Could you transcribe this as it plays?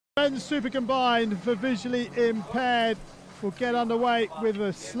Men's super combined for visually impaired will get underway with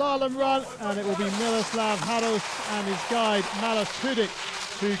a slalom run, and it will be Miroslav Haraus and his guide Malos Hudik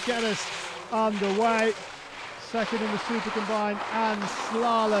to get us underway. Second in the super combined and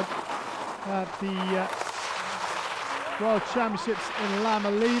slalom at the World Championships in La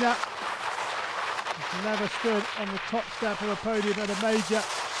Molina. He's never stood on the top step of a podium at a major.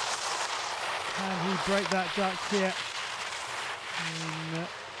 Can he break that duck here in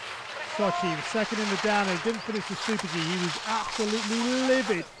Sochi? He was second in the downhill, didn't finish the Super G. He was absolutely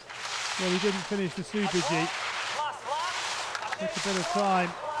livid when he didn't finish the Super G. Took a bit of time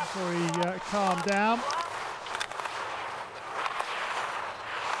before he calmed down.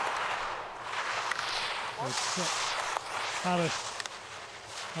 Haraus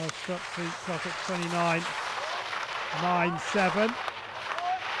stopped the clock at 29.97.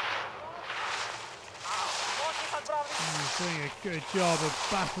 He's doing a good job of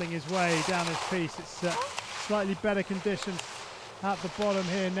battling his way down this piece. It's slightly better conditions at the bottom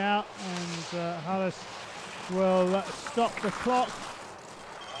here now, and Haraus will stop the clock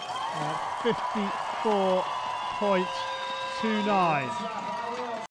at 54.29.